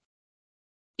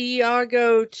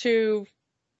Iago to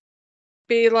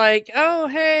be like, "Oh,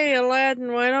 hey,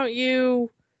 Aladdin, why don't you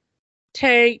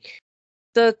take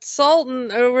the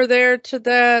Sultan over there to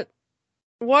that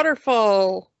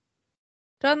waterfall?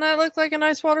 Doesn't that look like a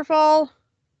nice waterfall?"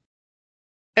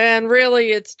 And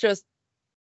really, it's just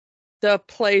the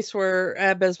place where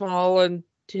Abesmal and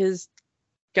his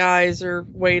guys are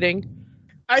waiting.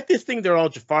 I just think they're all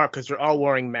Jafar because they're all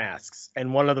wearing masks,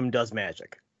 and one of them does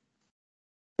magic.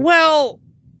 Well,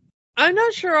 I'm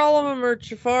not sure all of them are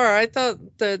Jafar. I thought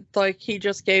that like he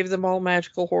just gave them all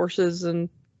magical horses and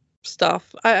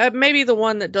stuff. Maybe the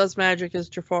one that does magic is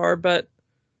Jafar, but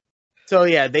so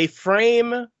yeah, they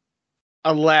frame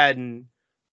Aladdin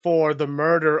for the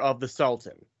murder of the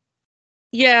Sultan.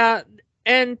 Yeah,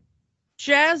 and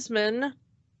Jasmine,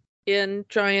 in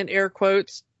giant air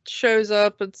quotes, shows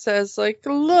up and says like,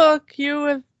 "Look,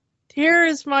 here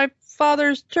is my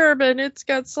father's turban. It's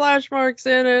got slash marks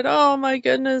in it. Oh my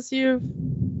goodness, you've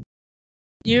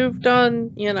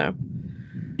done, you know.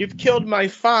 You've killed my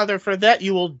father. For that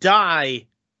you will die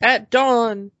At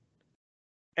dawn."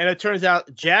 And it turns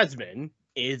out Jasmine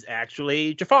is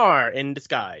actually Jafar in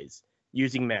disguise,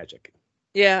 using magic.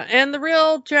 Yeah, and the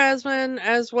real Jasmine,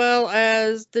 as well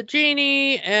as the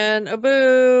genie and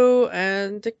Abu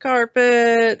and the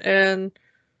carpet and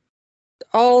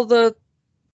all the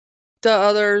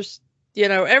others, you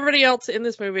know, everybody else in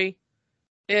this movie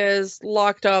is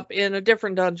locked up in a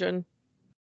different dungeon.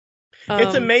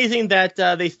 It's amazing that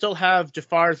they still have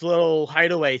Jafar's little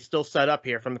hideaway still set up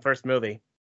here from the first movie.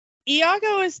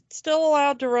 Iago is still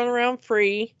allowed to run around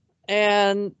free,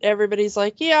 and everybody's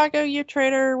like, "Iago, you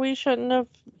traitor, we shouldn't have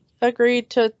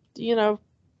agreed to, you know,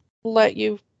 let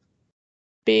you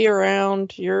be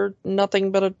around. You're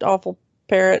nothing but an awful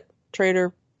parrot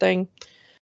traitor thing."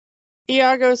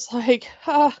 Iago's like,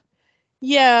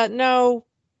 yeah, no,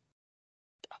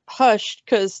 hush,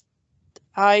 because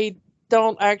I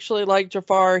don't actually like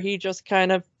Jafar. He just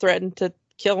kind of threatened to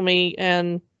kill me,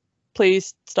 and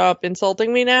please stop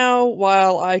insulting me now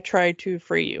while I try to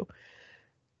free you.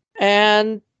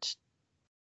 And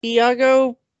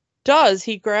Iago does.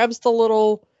 He grabs the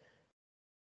little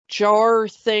jar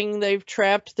thing they've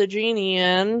trapped the genie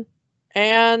in,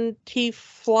 and he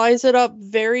flies it up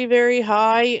very, very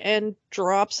high and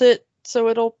drops it so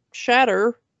it'll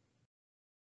shatter,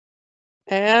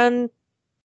 and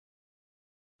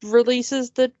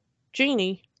releases the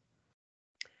genie.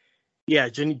 Yeah,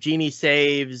 Genie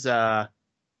saves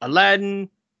Aladdin.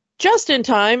 Just in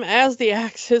time, as the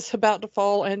axe is about to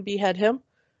fall and behead him.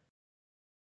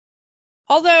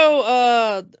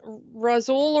 Although,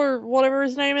 Razul, or whatever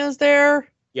his name is there.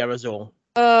 Yeah, Razul.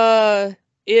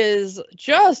 Is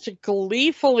just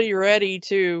gleefully ready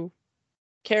to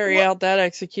carry out that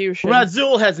execution.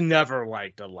 Razul has never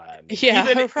liked Aladdin.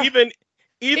 Yeah,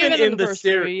 even in the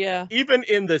series, yeah. Even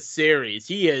in the series,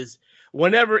 he is,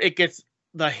 whenever it gets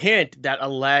the hint that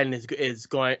Aladdin is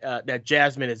going that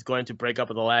Jasmine is going to break up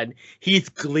with Aladdin, he's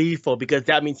gleeful because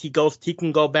that means he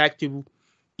can go back to,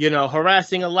 you know,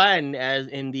 harassing Aladdin as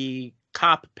in the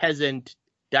cop peasant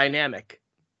dynamic.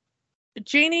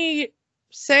 Genie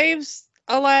saves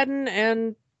Aladdin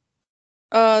and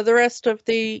the rest of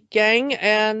the gang,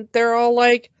 and they're all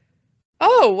like,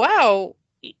 "Oh wow,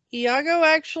 Iago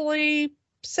actually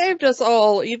saved us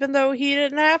all, even though he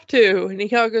didn't have to. And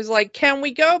Iago's like, can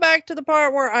we go back to the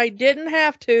part where I didn't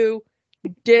have to,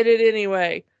 did it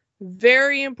anyway?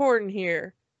 Very important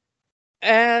here.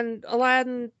 And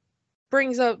Aladdin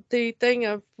brings up the thing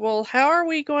of, well, how are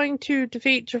we going to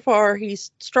defeat Jafar?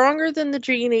 He's stronger than the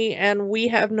genie, and we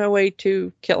have no way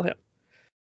to kill him.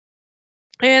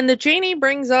 And the genie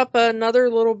brings up another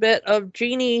little bit of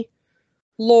genie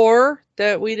lore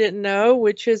that we didn't know,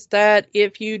 which is that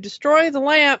if you destroy the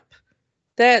lamp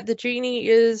that the genie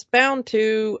is bound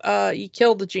to, you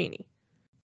kill the genie.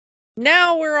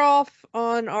 Now we're off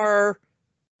on our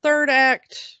third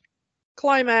act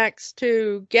climax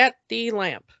to get the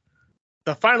lamp.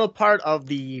 The final part of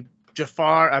the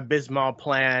Jafar Abismal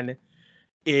plan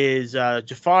is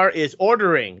Jafar is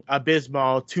ordering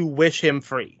Abismal to wish him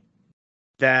free.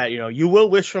 That, you will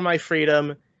wish for my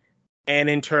freedom, and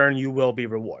in turn, you will be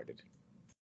rewarded.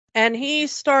 And he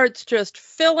starts just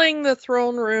filling the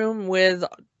throne room with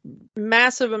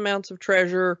massive amounts of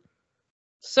treasure.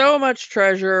 So much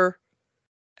treasure.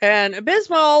 And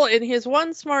Abismal, in his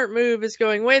one smart move, is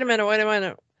going, wait a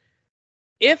minute.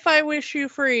 If I wish you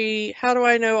free, how do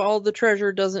I know all the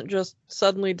treasure doesn't just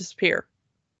suddenly disappear?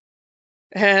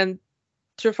 And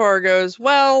Jafar goes,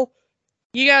 well,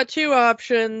 you got two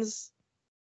options.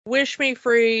 Wish me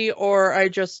free, or I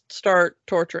just start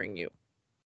torturing you.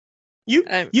 You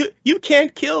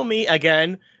can't kill me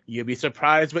again. You'll be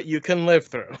surprised what you can live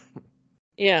through.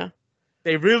 Yeah.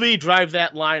 They really drive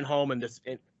that line home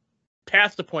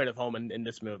past the point of home in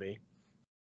this movie.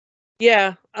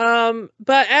 Yeah.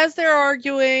 But as they're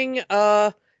arguing,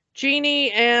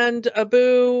 Genie and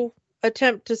Abu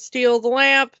attempt to steal the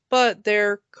lamp, but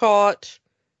they're caught.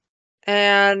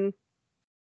 And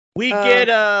we get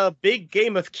a big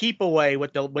game of keep away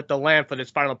with the lamp for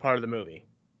this final part of the movie.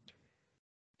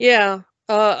 Yeah.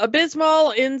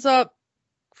 Abismal ends up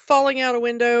falling out a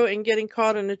window and getting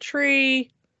caught in a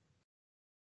tree.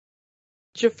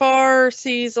 Jafar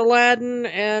sees Aladdin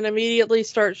and immediately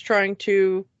starts trying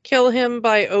to kill him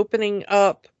by opening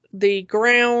up the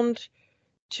ground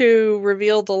to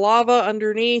reveal the lava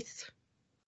underneath.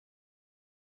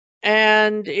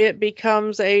 And it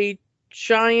becomes a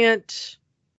giant,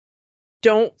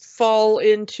 don't fall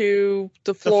into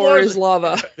the floor is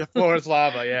lava. The floor is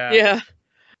lava, yeah. Yeah.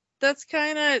 That's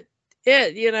kind of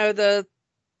it,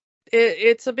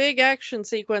 it's a big action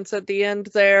sequence at the end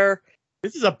there.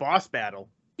 This is a boss battle.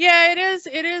 Yeah, it is.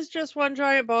 It is just one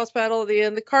giant boss battle at the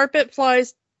end. The carpet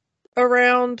flies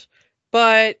around,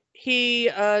 but he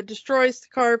destroys the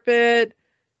carpet.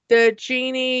 The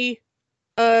genie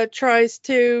tries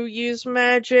to use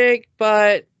magic,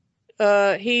 but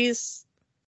he's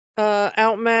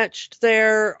outmatched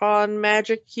there on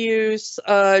magic use.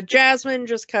 Jasmine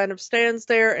just kind of stands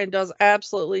there and does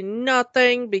absolutely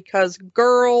nothing because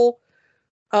girl.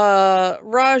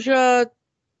 Raja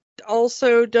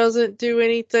also doesn't do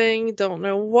anything. Don't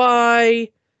know why.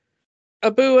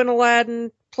 Abu and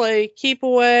Aladdin play keep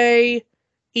away.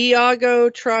 Iago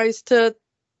tries to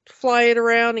fly it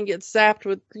around and gets zapped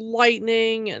with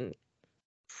lightning and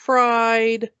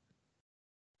fried.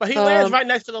 But he lands right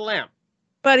next to the lamp.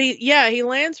 But he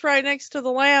lands right next to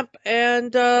the lamp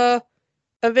and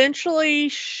eventually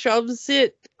shoves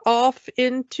it off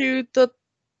into the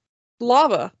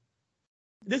lava.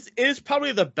 This is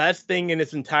probably the best thing in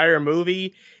this entire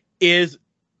movie is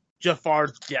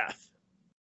Jafar's death.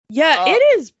 Yeah,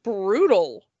 it is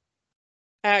brutal,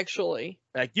 actually.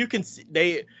 Like you can see,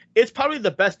 it's probably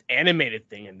the best animated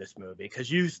thing in this movie because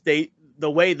the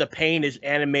way the pain is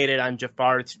animated on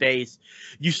Jafar's face,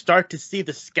 you start to see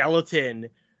the skeleton.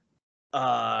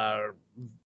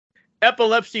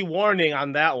 Epilepsy warning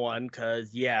on that one because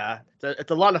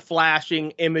it's a lot of flashing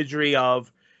imagery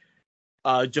of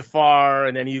Jafar,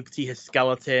 and then you see his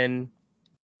skeleton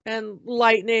and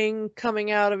lightning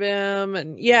coming out of him,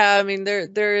 and I mean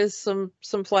there is some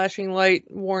flashing light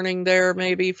warning there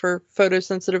maybe for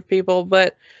photosensitive people,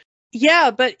 but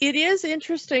it is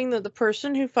interesting that the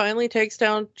person who finally takes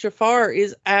down Jafar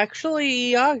is actually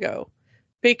Iago,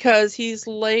 because he's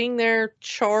laying there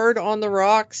charred on the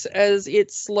rocks as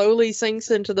it slowly sinks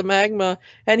into the magma,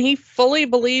 and he fully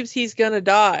believes he's gonna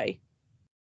die.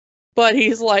 But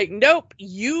he's like, nope,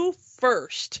 you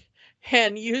first,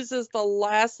 and uses the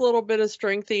last little bit of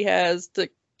strength he has to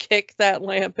kick that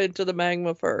lamp into the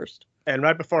magma first. And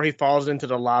right before he falls into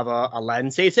the lava, Aladdin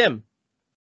saves him.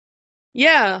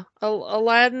 Yeah,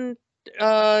 Aladdin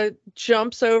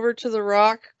jumps over to the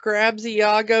rock, grabs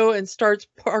Iago, and starts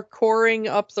parkouring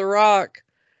up the rock.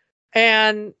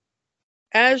 And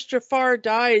as Jafar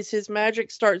dies, his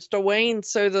magic starts to wane,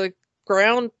 so the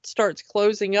ground starts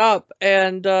closing up,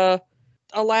 and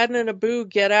Aladdin and Abu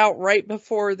get out right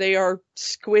before they are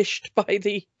squished by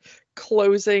the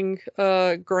closing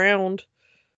ground,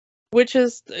 which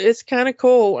is kind of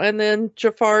cool. And then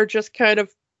Jafar just kind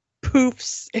of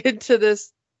poofs into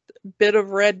this bit of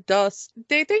red dust.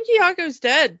 They think Iago's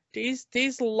dead.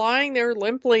 He's lying there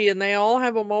limply, and they all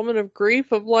have a moment of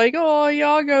grief of like, oh,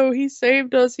 Iago, he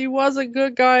saved us. He was a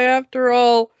good guy after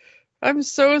all. I'm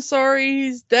so sorry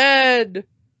he's dead.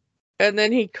 And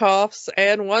then he coughs,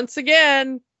 and once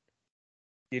again,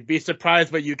 you'd be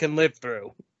surprised what you can live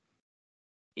through.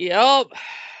 Yep.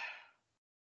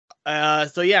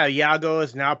 So yeah, Iago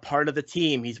is now part of the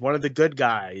team. He's one of the good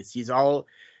guys.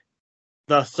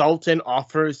 The Sultan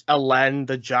offers Aladdin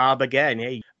the job again.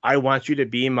 Hey, I want you to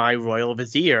be my royal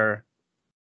vizier.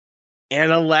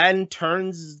 And Aladdin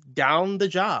turns down the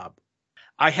job.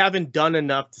 I haven't done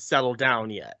enough to settle down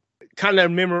yet. Kind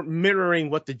of mirroring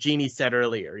what the genie said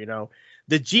earlier,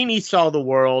 The genie saw the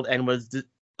world and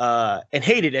and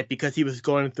hated it because he was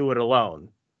going through it alone.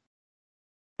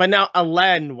 But now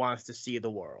Aladdin wants to see the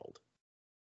world.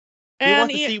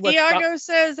 And Iago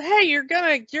says, "Hey, you got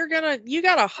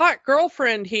a hot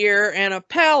girlfriend here and a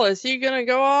palace. You gonna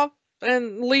go off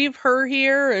and leave her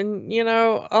here?" And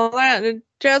Aladdin and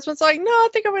Jasmine's like, "No, I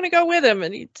think I'm gonna go with him."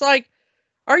 And it's like,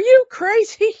 "Are you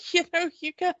crazy?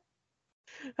 You got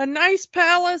a nice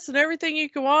palace and everything you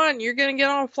can want. You're gonna get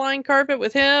on a flying carpet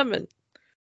with him." And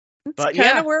it's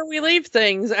kind of where we leave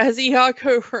things, as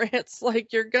Iago rants,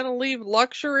 like, you're gonna leave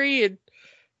luxury and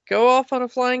go off on a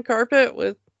flying carpet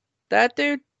with that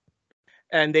dude.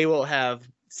 And they will have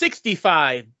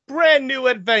 65 brand new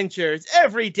adventures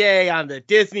every day on the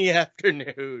Disney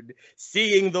afternoon,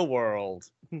 seeing the world.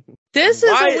 This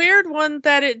is a weird one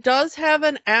that it does have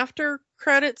an after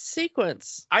credits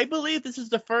sequence. I believe this is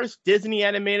the first Disney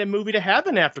animated movie to have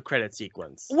an after credit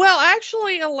sequence. Well,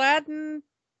 actually, Aladdin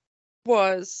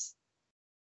was.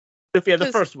 Yeah, the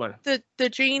first one. The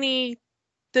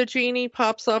genie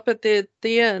pops up at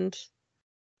the end.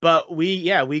 But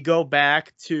we go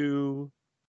back to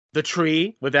the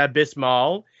tree with Abyss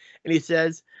Mall, and he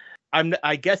says,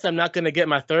 I guess I'm not going to get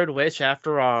my third wish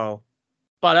after all.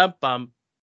 But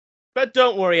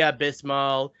don't worry, Abyss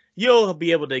Mall. You'll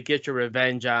be able to get your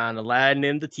revenge on Aladdin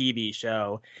in the TV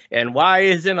show. And why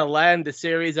isn't Aladdin the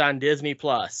series on Disney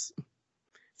Plus?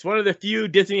 It's one of the few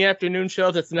Disney afternoon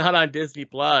shows that's not on Disney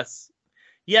Plus.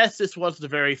 Yes, this was the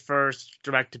very first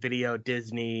direct-to-video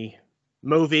Disney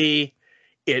movie.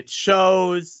 It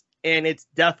shows, and it's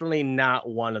definitely not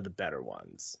one of the better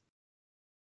ones.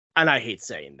 And I hate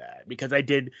saying that, because I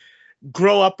did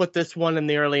grow up with this one in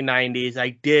the early 90s. I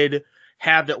did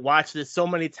have it watch this so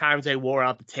many times I wore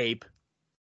out the tape.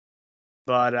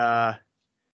 But,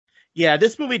 yeah,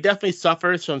 this movie definitely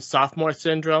suffers from sophomore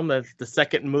syndrome. The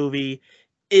second movie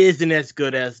isn't as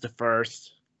good as the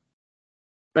first.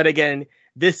 But again,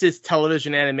 this is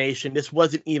television animation. This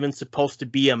wasn't even supposed to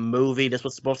be a movie. This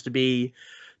was supposed to be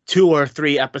 2 or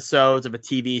 3 episodes of a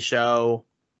TV show.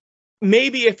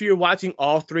 Maybe if you're watching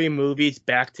all 3 movies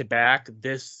back to back,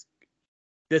 this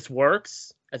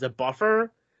works as a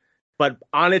buffer, but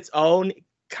on its own, it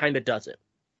kind of doesn't.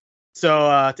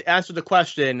 So to answer the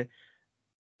question,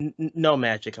 no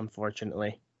magic,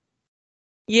 unfortunately.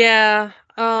 Yeah.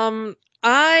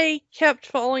 I kept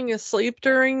falling asleep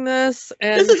during this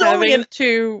and having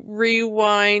to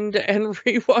rewind and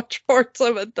rewatch parts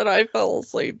of it that I fell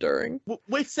asleep during.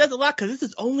 Which says a lot, because this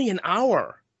is only an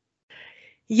hour.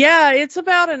 Yeah, it's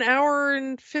about an hour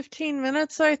and 15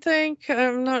 minutes, I think.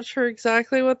 I'm not sure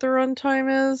exactly what the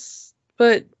runtime is,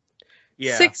 but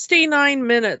 69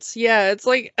 minutes. Yeah, it's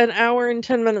like an hour and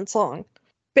 10 minutes long.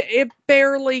 It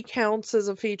barely counts as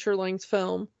a feature-length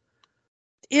film.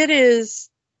 It is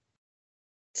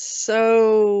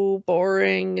so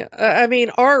boring. I mean,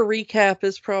 our recap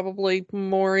is probably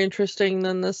more interesting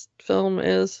than this film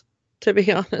is, to be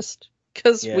honest,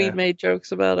 because we made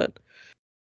jokes about it.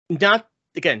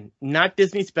 Not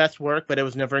Disney's best work, but it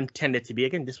was never intended to be.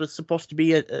 Again, this was supposed to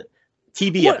be a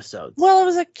TV episode. Well, it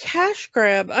was a cash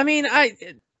grab. I mean,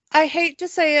 I hate to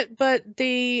say it, but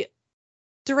the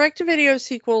direct-to-video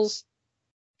sequels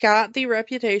got the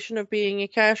reputation of being a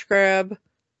cash grab,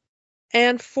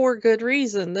 and for good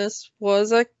reason. This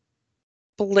was a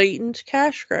blatant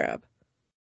cash grab.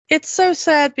 It's so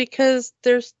sad because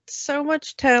there's so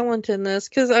much talent in this,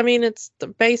 because, I mean, it's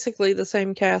basically the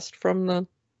same cast from the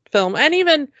film, and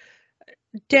even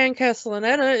Dan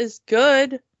Castellaneta is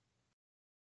good.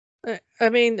 I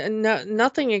mean,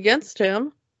 nothing against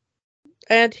him,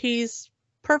 and he's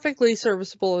perfectly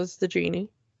serviceable as the genie.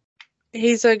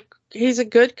 He's a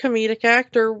good comedic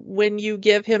actor when you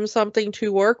give him something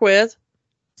to work with.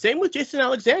 Same with Jason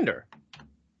Alexander.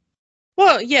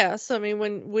 Well, yes. I mean,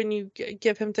 when you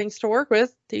give him things to work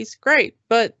with, he's great.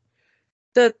 But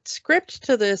the script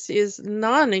to this is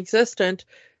non-existent.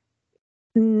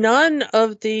 None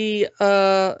of the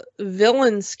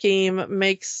villain scheme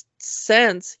makes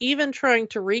sense. Even trying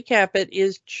to recap it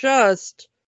is just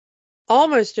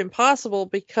almost impossible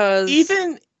because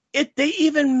they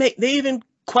even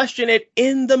question it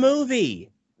in the movie.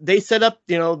 They set up,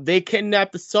 they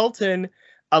kidnap the Sultan.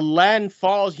 Aladdin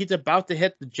falls. He's about to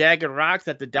hit the jagged rocks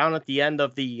down at the end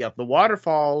of the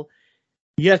waterfall.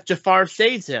 Yet Jafar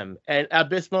saves him, and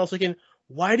Abismal's looking.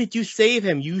 Why did you save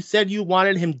him? You said you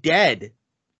wanted him dead.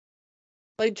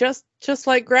 Like just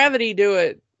like Gravity do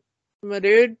it, my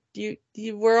dude.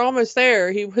 You were almost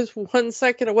there. He was 1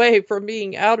 second away from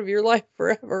being out of your life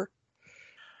forever.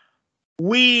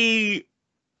 We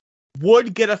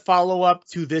would get a follow-up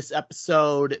to this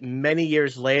episode many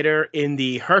years later in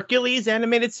the Hercules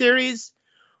animated series,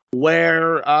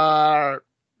 where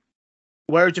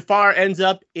Jafar ends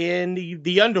up in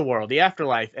the underworld, the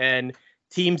afterlife, and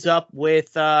teams up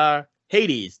with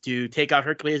Hades to take out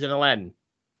Hercules and Aladdin.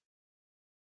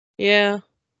 Yeah.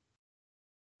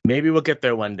 Maybe we'll get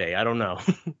there one day. I don't know.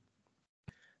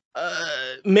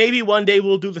 Maybe one day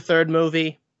we'll do the third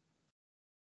movie.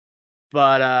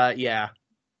 But yeah.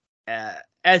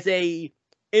 As a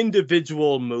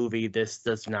individual movie, this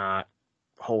does not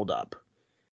hold up.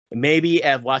 Maybe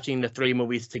as watching the three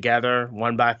movies together,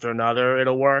 one after another,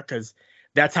 it'll work, because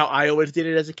that's how I always did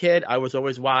it as a kid. I was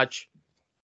always watch,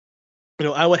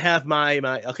 I would have my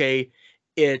okay,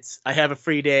 I have a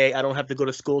free day, I don't have to go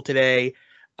to school today,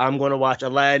 I'm going to watch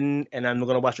Aladdin, and I'm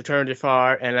going to watch Return to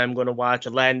Jafar, and I'm going to watch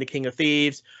Aladdin, the King of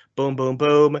Thieves, boom, boom,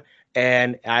 boom,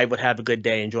 and I would have a good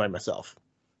day enjoying myself.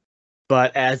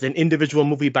 But as an individual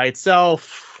movie by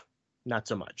itself, not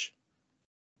so much.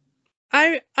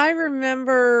 I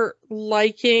remember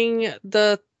liking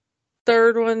the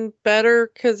third one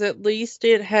better because at least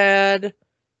it had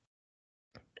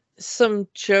some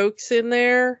jokes in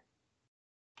there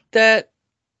that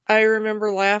I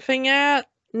remember laughing at.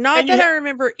 Not that I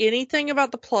remember anything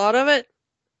about the plot of it,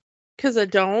 because I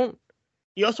don't.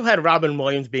 You also had Robin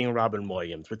Williams being Robin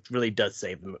Williams, which really does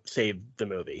save the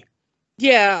movie.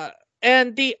 Yeah,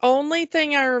 and the only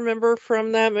thing I remember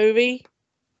from that movie,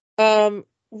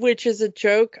 which is a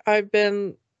joke I've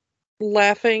been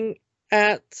laughing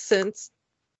at since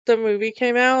the movie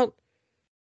came out,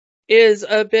 is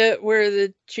a bit where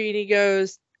the genie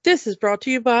goes, "This is brought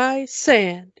to you by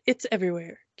sand. It's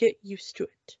everywhere. Get used to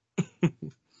it."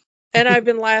 And I've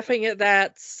been laughing at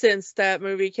that since that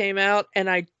movie came out, and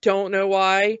I don't know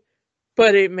why,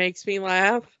 but it makes me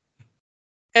laugh.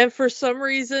 And for some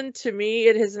reason, to me,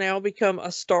 it has now become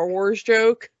a Star Wars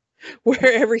joke, where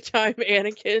every time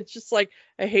Anakin's just like,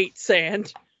 "I hate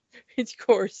sand. Of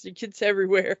course, it's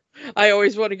everywhere. I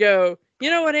always want to go, you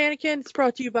know what, Anakin? It's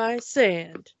brought to you by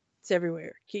sand. It's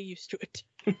everywhere. Get used to it."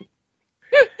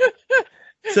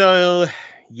 So,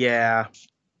 yeah.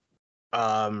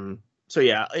 So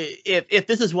yeah, if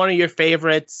this is one of your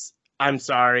favorites, I'm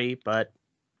sorry, but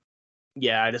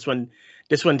yeah, this one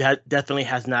definitely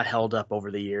has not held up over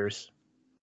the years.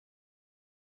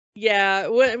 Yeah,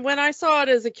 when I saw it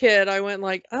as a kid, I went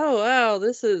like, "Oh wow,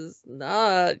 this is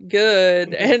not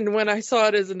good." And when I saw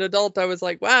it as an adult, I was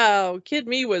like, "Wow, kid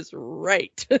me was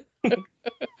right."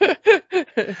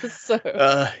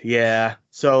 Yeah.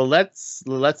 So let's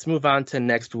move on to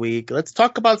next week. Let's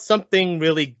talk about something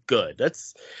really good.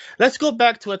 Let's go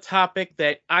back to a topic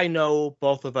that I know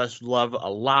both of us love a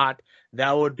lot.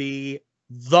 That would be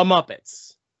the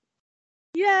Muppets.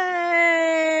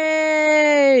 Yay!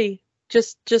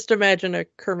 Just imagine a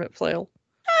Kermit flail.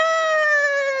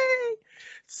 Yay!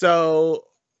 So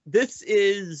this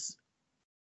is,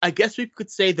 I guess we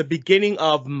could say, the beginning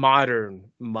of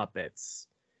modern Muppets.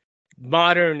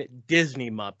 Modern Disney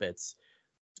Muppets,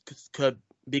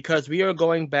 because we are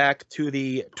going back to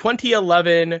the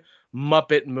 2011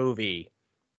 Muppet movie.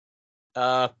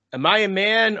 Am I a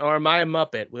man or am I a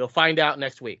Muppet? We'll find out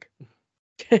next week.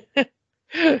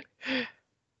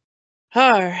 All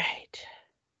right,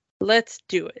 let's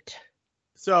do it.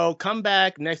 So come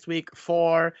back next week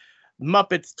for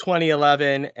Muppets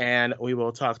 2011, and we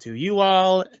will talk to you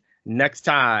all next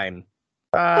time.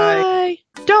 Bye. Bye.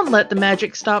 Don't let the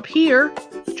magic stop here.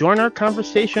 Join our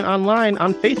conversation online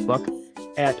on Facebook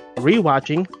at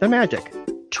Rewatching the Magic,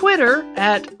 Twitter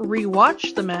at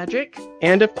Rewatch the Magic,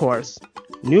 and of course,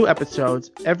 new episodes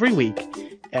every week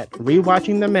at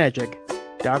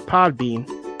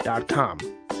rewatchingthemagic.podbean.com.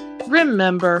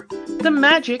 Remember, the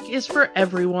magic is for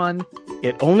everyone.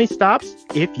 It only stops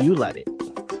if you let it.